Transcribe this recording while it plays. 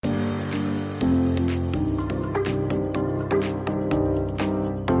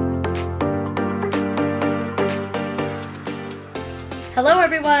Hello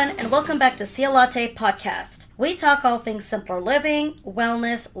everyone, and welcome back to Sia Latte Podcast. We talk all things simpler living,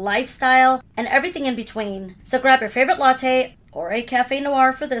 wellness, lifestyle, and everything in between. So grab your favorite latte or a cafe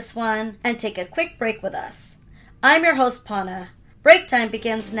noir for this one and take a quick break with us. I'm your host, Pana. Break time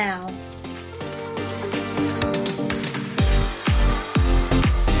begins now.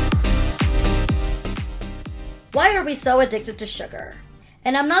 Why are we so addicted to sugar?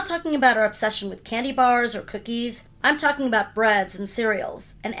 And I'm not talking about our obsession with candy bars or cookies. I'm talking about breads and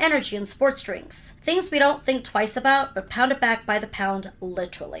cereals, and energy and sports drinks. Things we don't think twice about, but pound it back by the pound,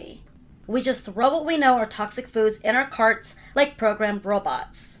 literally. We just throw what we know are toxic foods in our carts like programmed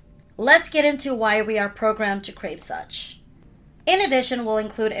robots. Let's get into why we are programmed to crave such. In addition, we'll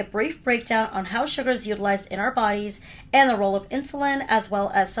include a brief breakdown on how sugar is utilized in our bodies and the role of insulin, as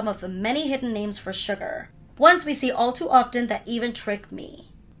well as some of the many hidden names for sugar. Ones we see all too often that even trick me.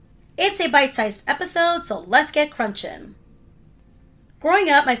 It's a bite-sized episode, so let's get crunching.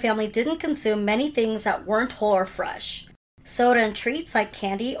 Growing up, my family didn't consume many things that weren't whole or fresh. Soda and treats like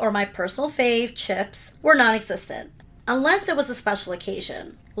candy or my personal fave, chips, were non-existent, unless it was a special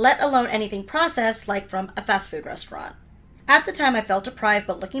occasion, let alone anything processed like from a fast food restaurant. At the time, I felt deprived,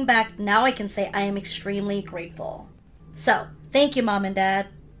 but looking back, now I can say I am extremely grateful. So, thank you, Mom and Dad.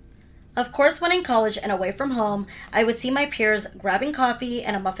 Of course, when in college and away from home, I would see my peers grabbing coffee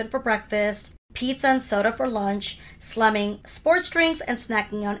and a muffin for breakfast, pizza and soda for lunch, slumming sports drinks, and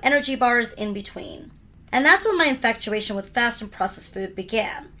snacking on energy bars in between. And that's when my infatuation with fast and processed food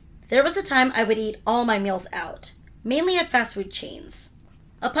began. There was a time I would eat all my meals out, mainly at fast food chains.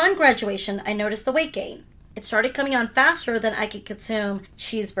 Upon graduation, I noticed the weight gain. It started coming on faster than I could consume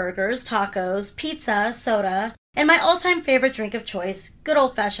cheeseburgers, tacos, pizza, soda, and my all-time favorite drink of choice, good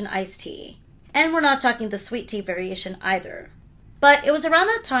old-fashioned iced tea. And we're not talking the sweet tea variation either. But it was around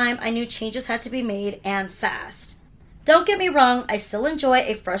that time I knew changes had to be made, and fast. Don't get me wrong, I still enjoy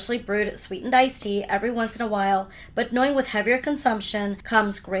a freshly brewed sweetened iced tea every once in a while, but knowing with heavier consumption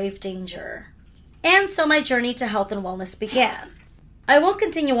comes grave danger. And so my journey to health and wellness began. I won't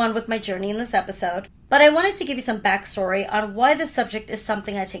continue on with my journey in this episode, but I wanted to give you some backstory on why this subject is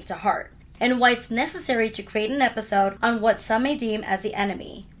something I take to heart, and why it's necessary to create an episode on what some may deem as the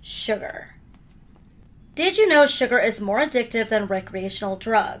enemy, sugar. Did you know sugar is more addictive than recreational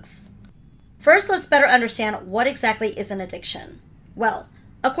drugs? First, let's better understand what exactly is an addiction. Well,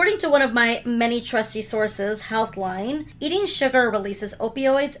 according to one of my many trusty sources, Healthline, eating sugar releases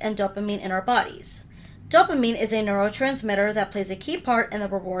opioids and dopamine in our bodies. Dopamine is a neurotransmitter that plays a key part in the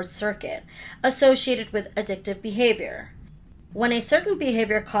reward circuit, associated with addictive behavior. When a certain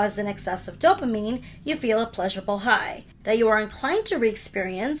behavior causes an excess of dopamine, you feel a pleasurable high that you are inclined to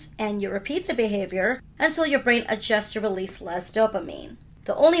re-experience, and you repeat the behavior until your brain adjusts to release less dopamine.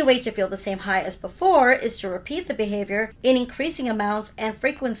 The only way to feel the same high as before is to repeat the behavior in increasing amounts and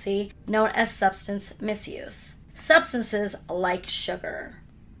frequency, known as substance misuse. Substances like sugar.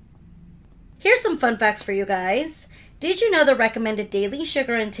 Here's some fun facts for you guys. Did you know the recommended daily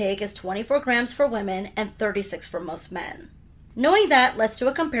sugar intake is 24 grams for women and 36 for most men? Knowing that, let's do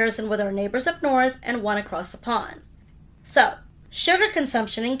a comparison with our neighbors up north and one across the pond. So, sugar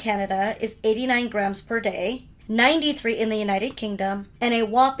consumption in Canada is 89 grams per day, 93 in the United Kingdom, and a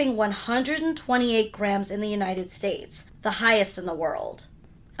whopping 128 grams in the United States, the highest in the world.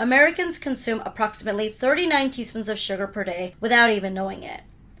 Americans consume approximately 39 teaspoons of sugar per day without even knowing it.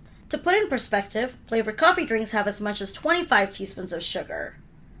 To put in perspective, flavored coffee drinks have as much as 25 teaspoons of sugar.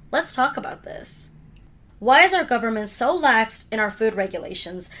 Let's talk about this. Why is our government so lax in our food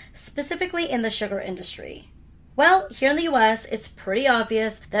regulations, specifically in the sugar industry? Well, here in the US, it's pretty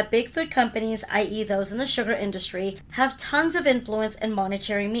obvious that big food companies, i.e. those in the sugar industry, have tons of influence and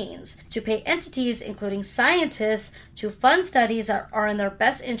monetary means to pay entities, including scientists, to fund studies that are in their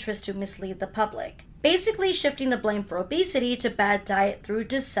best interest to mislead the public, basically shifting the blame for obesity to bad diet through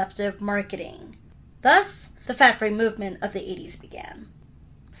deceptive marketing. Thus, the fat-free movement of the 80s began.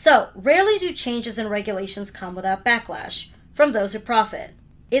 So, rarely do changes in regulations come without backlash from those who profit.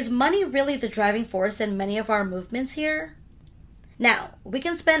 Is money really the driving force in many of our movements here? Now, we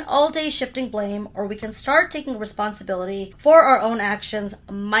can spend all day shifting blame, or we can start taking responsibility for our own actions,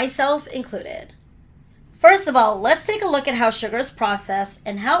 myself included. First of all, let's take a look at how sugar is processed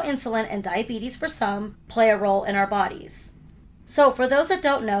and how insulin and diabetes for some play a role in our bodies. So for those that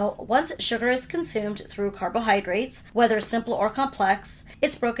don't know, once sugar is consumed through carbohydrates, whether simple or complex,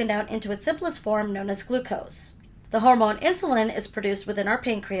 it's broken down into its simplest form known as glucose. The hormone insulin is produced within our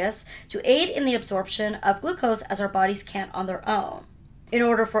pancreas to aid in the absorption of glucose as our bodies can't on their own. In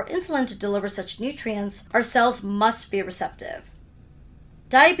order for insulin to deliver such nutrients, our cells must be receptive.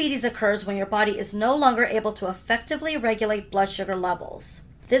 Diabetes occurs when your body is no longer able to effectively regulate blood sugar levels.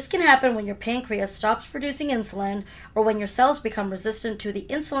 This can happen when your pancreas stops producing insulin or when your cells become resistant to the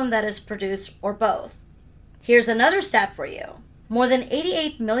insulin that is produced, or both. Here's another stat for you. More than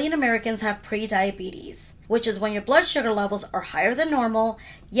 88 million Americans have prediabetes, which is when your blood sugar levels are higher than normal,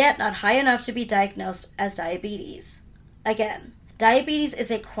 yet not high enough to be diagnosed as diabetes. Again, diabetes is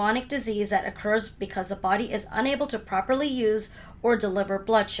a chronic disease that occurs because the body is unable to properly use or deliver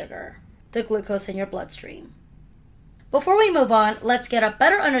blood sugar, the glucose in your bloodstream. Before we move on, let's get a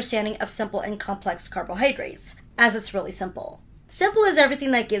better understanding of simple and complex carbohydrates, as it's really simple. Simple is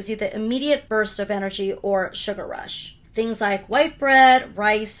everything that gives you the immediate burst of energy or sugar rush. Things like white bread,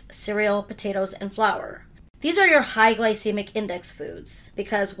 rice, cereal, potatoes, and flour. These are your high glycemic index foods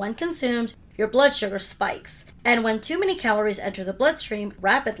because when consumed, your blood sugar spikes. And when too many calories enter the bloodstream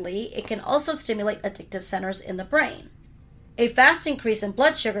rapidly, it can also stimulate addictive centers in the brain. A fast increase in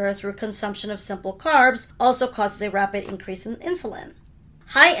blood sugar through consumption of simple carbs also causes a rapid increase in insulin.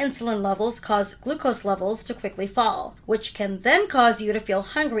 High insulin levels cause glucose levels to quickly fall, which can then cause you to feel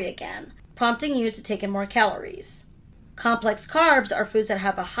hungry again, prompting you to take in more calories. Complex carbs are foods that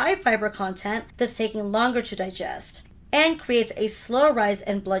have a high fiber content that's taking longer to digest and creates a slow rise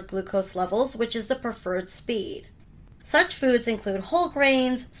in blood glucose levels, which is the preferred speed. Such foods include whole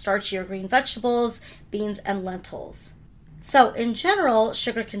grains, starchy or green vegetables, beans, and lentils. So, in general,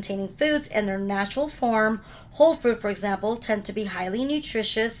 sugar-containing foods in their natural form, whole fruit for example, tend to be highly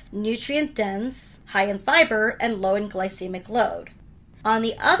nutritious, nutrient-dense, high in fiber, and low in glycemic load. On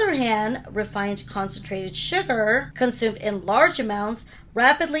the other hand, refined concentrated sugar, consumed in large amounts,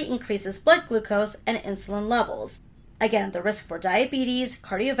 rapidly increases blood glucose and insulin levels. Again, the risk for diabetes,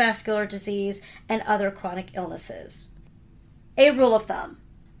 cardiovascular disease, and other chronic illnesses. A rule of thumb: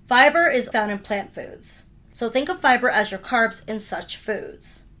 fiber is found in plant foods. So think of fiber as your carbs in such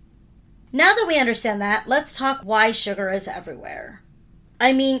foods. Now that we understand that, let's talk why sugar is everywhere.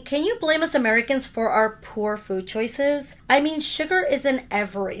 I mean, can you blame us Americans for our poor food choices? I mean, sugar is in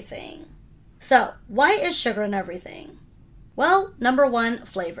everything. So, why is sugar in everything? Well, number one,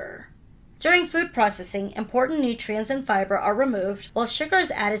 flavor. During food processing, important nutrients and fiber are removed while sugar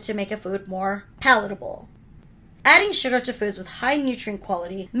is added to make a food more palatable. Adding sugar to foods with high nutrient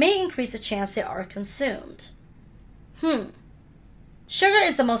quality may increase the chance they are consumed. Sugar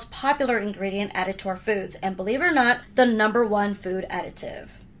is the most popular ingredient added to our foods, and believe it or not, the number one food additive.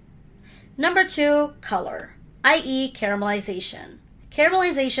 Number two, color, i.e. caramelization.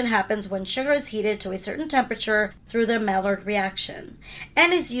 Caramelization happens when sugar is heated to a certain temperature through the Maillard reaction,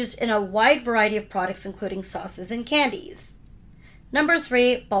 and is used in a wide variety of products including sauces and candies. Number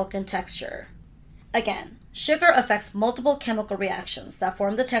three, bulk and texture. Again, sugar affects multiple chemical reactions that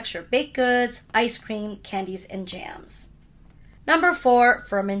form the texture of baked goods, ice cream, candies, and jams. Number four,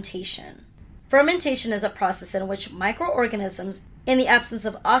 fermentation. Fermentation is a process in which microorganisms, in the absence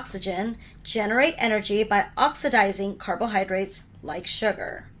of oxygen, generate energy by oxidizing carbohydrates like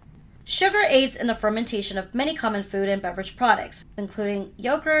sugar. Sugar aids in the fermentation of many common food and beverage products, including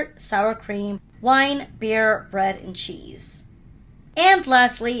yogurt, sour cream, wine, beer, bread, and cheese. And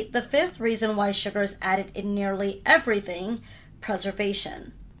lastly, the fifth reason why sugar is added in nearly everything,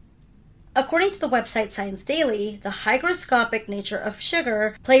 preservation. According to the website Science Daily, the hygroscopic nature of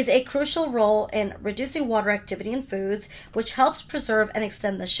sugar plays a crucial role in reducing water activity in foods, which helps preserve and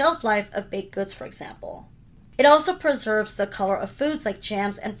extend the shelf life of baked goods, for example. It also preserves the color of foods like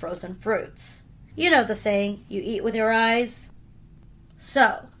jams and frozen fruits. You know the saying, you eat with your eyes.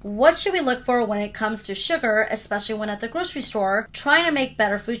 So, what should we look for when it comes to sugar, especially when at the grocery store, trying to make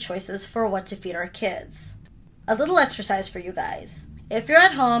better food choices for what to feed our kids? A little exercise for you guys. If you're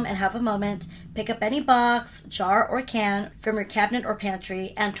at home and have a moment, pick up any box, jar, or can from your cabinet or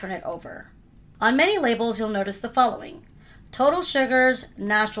pantry and turn it over. On many labels, you'll notice the following: total sugars,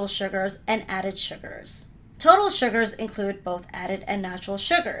 natural sugars, and added sugars. Total sugars include both added and natural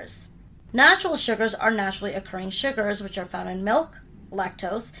sugars. Natural sugars are naturally occurring sugars which are found in milk,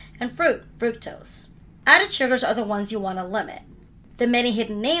 lactose, and fruit, fructose. Added sugars are the ones you want to limit. The many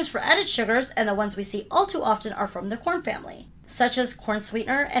hidden names for added sugars and the ones we see all too often are from the corn family, such as corn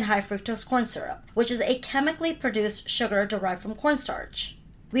sweetener and high fructose corn syrup, which is a chemically produced sugar derived from cornstarch.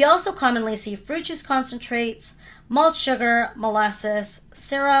 We also commonly see fruit juice concentrates, malt sugar, molasses,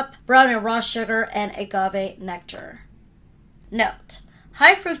 syrup, brown and raw sugar, and agave nectar. Note: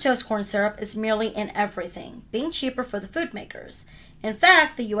 high fructose corn syrup is merely in everything, being cheaper for the food makers. In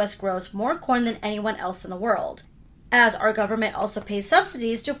fact, the U.S. grows more corn than anyone else in the world, as our government also pays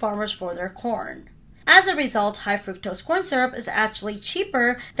subsidies to farmers for their corn. As a result, high fructose corn syrup is actually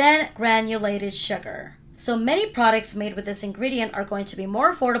cheaper than granulated sugar. So many products made with this ingredient are going to be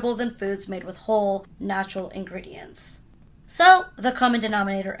more affordable than foods made with whole, natural ingredients. So, the common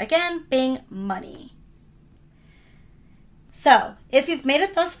denominator again being money. So, if you've made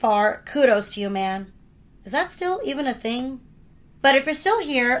it thus far, kudos to you, man. Is that still even a thing? But if you're still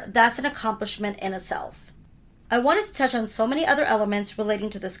here, that's an accomplishment in itself. I wanted to touch on so many other elements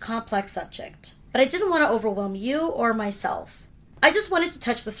relating to this complex subject, but I didn't want to overwhelm you or myself. I just wanted to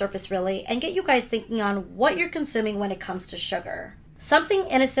touch the surface really and get you guys thinking on what you're consuming when it comes to sugar. Something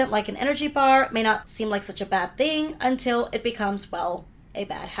innocent like an energy bar may not seem like such a bad thing until it becomes, well, a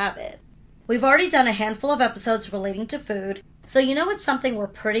bad habit. We've already done a handful of episodes relating to food, so you know it's something we're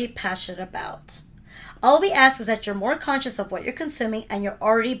pretty passionate about. All we ask is that you're more conscious of what you're consuming and you're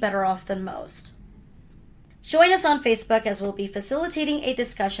already better off than most. Join us on Facebook as we'll be facilitating a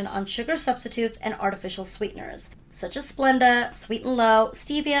discussion on sugar substitutes and artificial sweeteners, such as Splenda, Sweet and Low,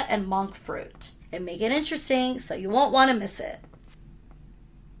 Stevia, and monk fruit. And make it interesting so you won't want to miss it.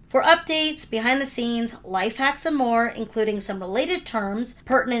 For updates, behind the scenes, life hacks, and more, including some related terms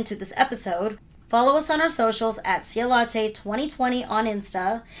pertinent to this episode, follow us on our socials at Cialatte 2020 on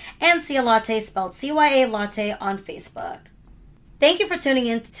Insta and Cialatte spelled CYA Latte on Facebook. Thank you for tuning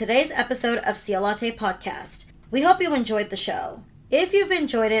in to today's episode of Cialatte Podcast. We hope you enjoyed the show. If you've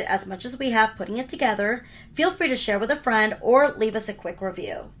enjoyed it as much as we have putting it together, feel free to share with a friend or leave us a quick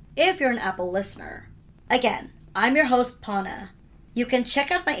review, if you're an Apple listener. Again, I'm your host, Pana. You can check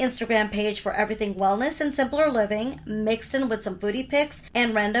out my Instagram page for everything wellness and simpler living, mixed in with some foodie pics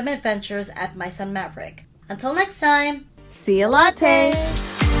and random adventures at My Son Maverick. Until next time,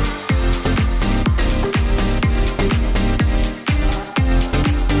 Cialatte.